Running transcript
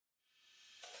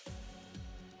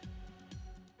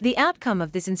The outcome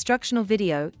of this instructional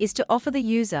video is to offer the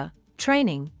user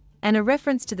training and a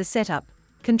reference to the setup,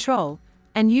 control,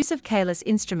 and use of Kaelus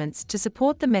instruments to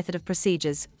support the method of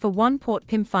procedures for one-port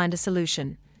PIM Finder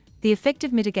solution, the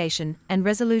effective mitigation and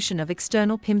resolution of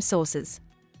external PIM sources.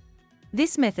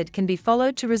 This method can be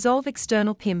followed to resolve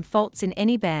external PIM faults in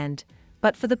any band,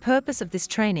 but for the purpose of this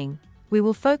training, we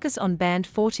will focus on band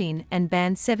 14 and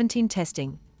band 17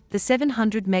 testing, the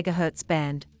 700 MHz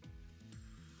band.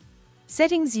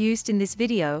 Settings used in this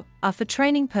video are for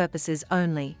training purposes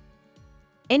only.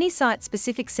 Any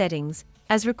site-specific settings,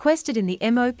 as requested in the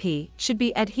MOP, should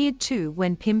be adhered to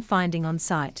when PIM finding on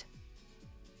site.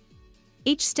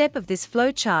 Each step of this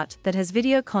flow chart that has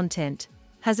video content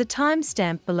has a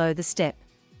timestamp below the step.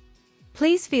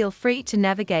 Please feel free to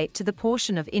navigate to the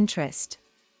portion of interest.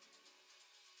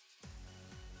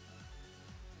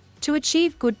 To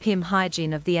achieve good PIM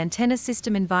hygiene of the antenna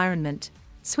system environment,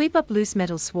 sweep up loose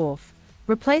metal swarf,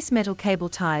 replace metal cable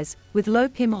ties with low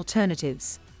PIM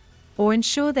alternatives, or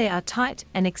ensure they are tight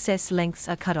and excess lengths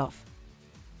are cut off.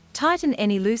 Tighten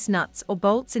any loose nuts or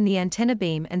bolts in the antenna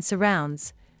beam and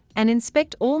surrounds, and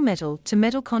inspect all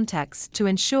metal-to-metal contacts to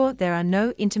ensure there are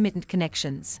no intermittent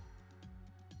connections.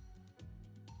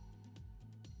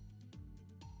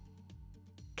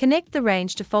 Connect the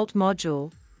range default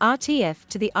module, RTF,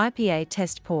 to the IPA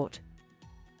test port.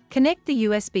 Connect the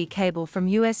USB cable from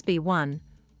USB 1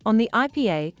 on the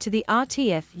IPA to the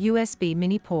RTF USB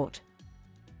mini port.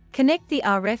 Connect the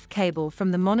RF cable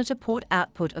from the monitor port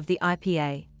output of the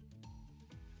IPA.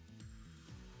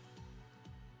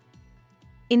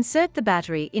 Insert the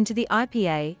battery into the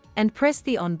IPA and press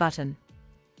the on button.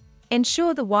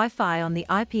 Ensure the Wi-Fi on the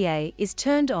IPA is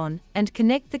turned on and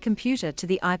connect the computer to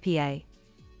the IPA.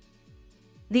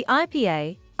 The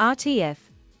IPA, RTF,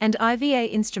 and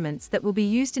IVA instruments that will be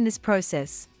used in this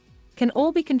process can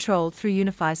all be controlled through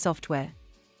Unify software.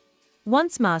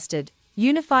 Once mastered,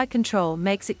 Unify control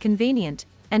makes it convenient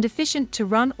and efficient to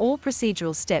run all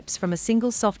procedural steps from a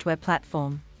single software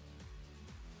platform.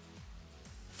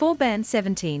 For band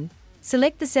 17,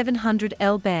 select the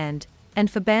 700L band,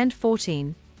 and for band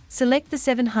 14, select the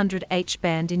 700H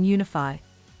band in Unify.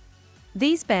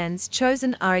 These bands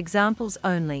chosen are examples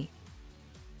only.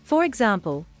 For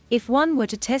example, if one were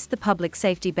to test the public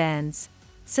safety bands,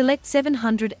 select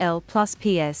 700L plus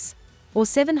PS or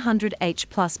 700H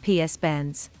plus PS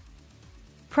bands.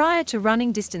 Prior to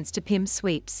running distance to PIM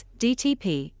sweeps,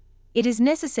 DTP, it is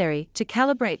necessary to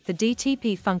calibrate the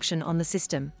DTP function on the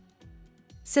system.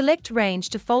 Select range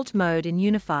default mode in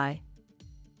Unify.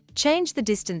 Change the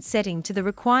distance setting to the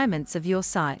requirements of your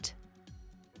site.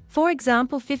 For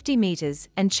example 50 meters,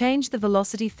 and change the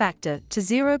velocity factor to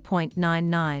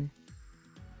 0.99.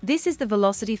 This is the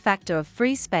velocity factor of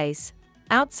free space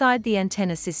outside the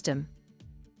antenna system.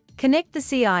 Connect the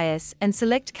CIS and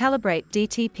select Calibrate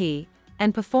DTP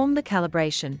and perform the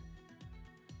calibration.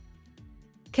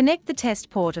 Connect the test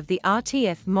port of the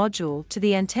RTF module to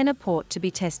the antenna port to be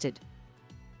tested.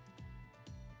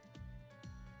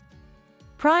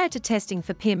 Prior to testing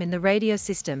for PIM in the radio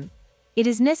system, it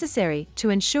is necessary to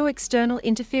ensure external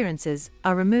interferences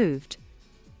are removed,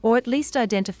 or at least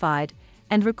identified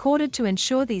and recorded to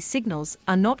ensure these signals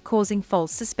are not causing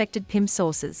false suspected PIM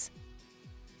sources.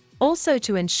 Also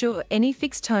to ensure any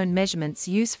fixed tone measurements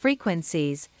use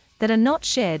frequencies that are not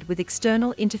shared with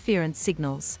external interference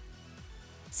signals.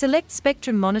 Select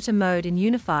Spectrum Monitor mode in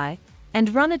Unify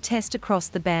and run a test across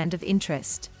the band of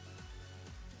interest.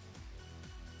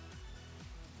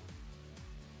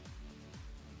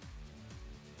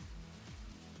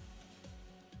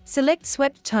 Select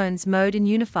Swept Tones mode in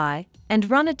Unify and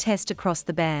run a test across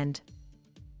the band.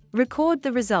 Record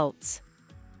the results.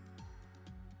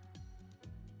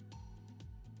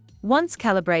 Once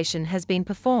calibration has been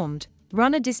performed,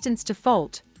 run a distance to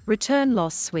fault, return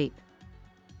loss sweep.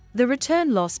 The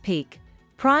return loss peak,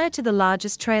 prior to the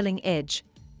largest trailing edge,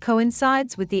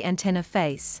 coincides with the antenna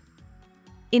face.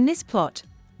 In this plot,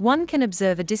 one can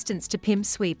observe a distance to PIM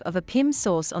sweep of a PIM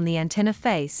source on the antenna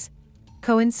face,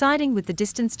 coinciding with the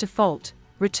distance to fault,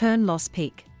 return loss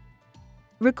peak.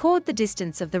 Record the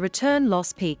distance of the return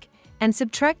loss peak and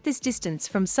subtract this distance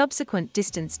from subsequent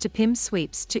distance to PIM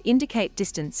sweeps to indicate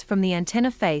distance from the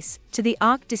antenna face to the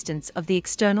arc distance of the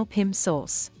external PIM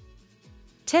source.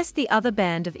 Test the other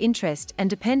band of interest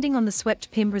and depending on the swept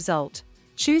PIM result,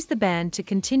 choose the band to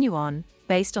continue on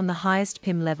based on the highest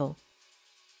PIM level.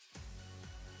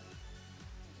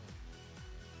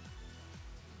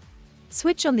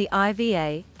 Switch on the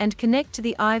IVA and connect to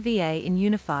the IVA in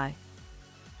Unify.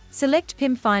 Select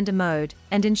PIM Finder mode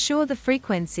and ensure the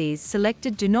frequencies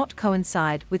selected do not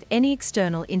coincide with any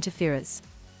external interferers.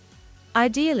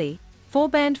 Ideally, For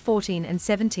band 14 and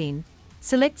 17,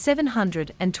 select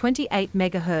 728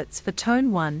 MHz for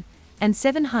tone 1 and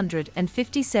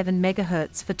 757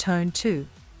 MHz for tone 2.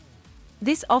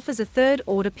 This offers a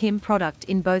third-order PIM product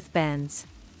in both bands.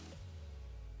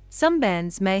 Some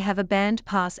bands may have a band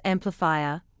pass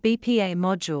amplifier (BPA)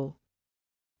 module.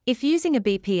 If using a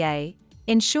BPA,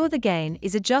 ensure the gain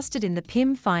is adjusted in the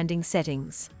PIM Finding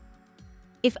settings.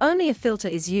 If only a filter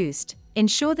is used,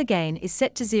 ensure the gain is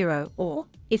set to 0 or,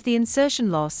 if the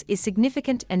insertion loss is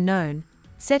significant and known,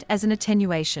 set as an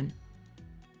attenuation.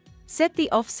 Set the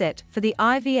offset for the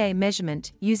IVA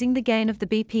measurement using the gain of the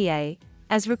BPA,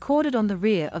 as recorded on the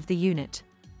rear of the unit.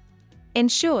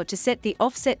 Ensure to set the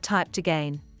offset type to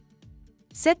gain.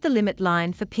 Set the limit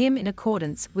line for PIM in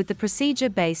accordance with the procedure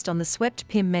based on the swept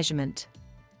PIM measurement.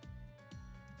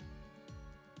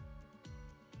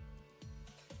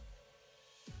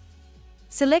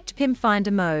 Select PIM Finder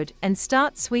mode and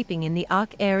start sweeping in the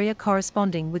arc area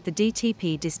corresponding with the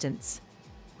DTP distance.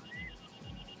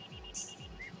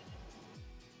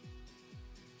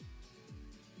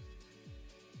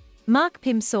 Mark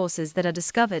PIM sources that are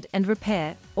discovered and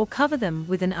repair, or cover them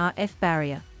with an RF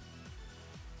barrier.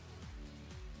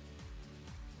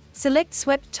 Select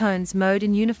Swept Tones mode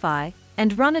in Unify,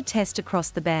 and run a test across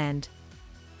the band.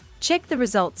 Check the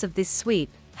results of this sweep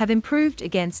have improved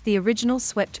against the original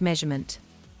swept measurement.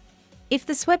 If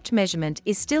the swept measurement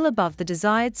is still above the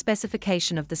desired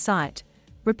specification of the site,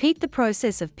 repeat the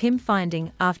process of PIM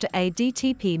finding after a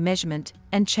DTP measurement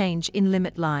and change in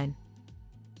limit line.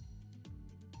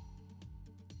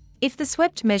 If the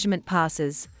swept measurement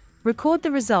passes, record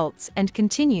the results and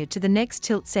continue to the next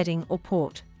tilt setting or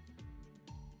port.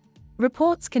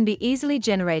 Reports can be easily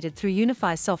generated through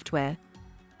Unify software,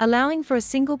 allowing for a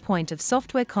single point of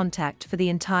software contact for the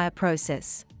entire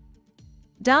process.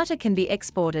 Data can be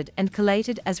exported and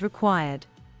collated as required.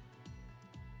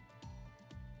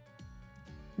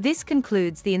 This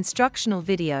concludes the instructional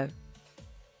video.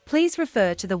 Please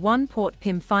refer to the one-port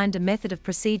PIM Finder method of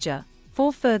procedure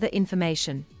for further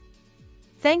information.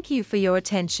 Thank you for your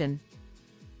attention.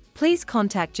 Please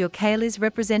contact your Kaelus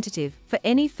representative for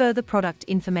any further product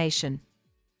information.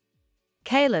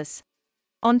 Kaelus,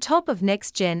 on top of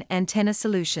next-gen antenna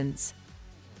solutions.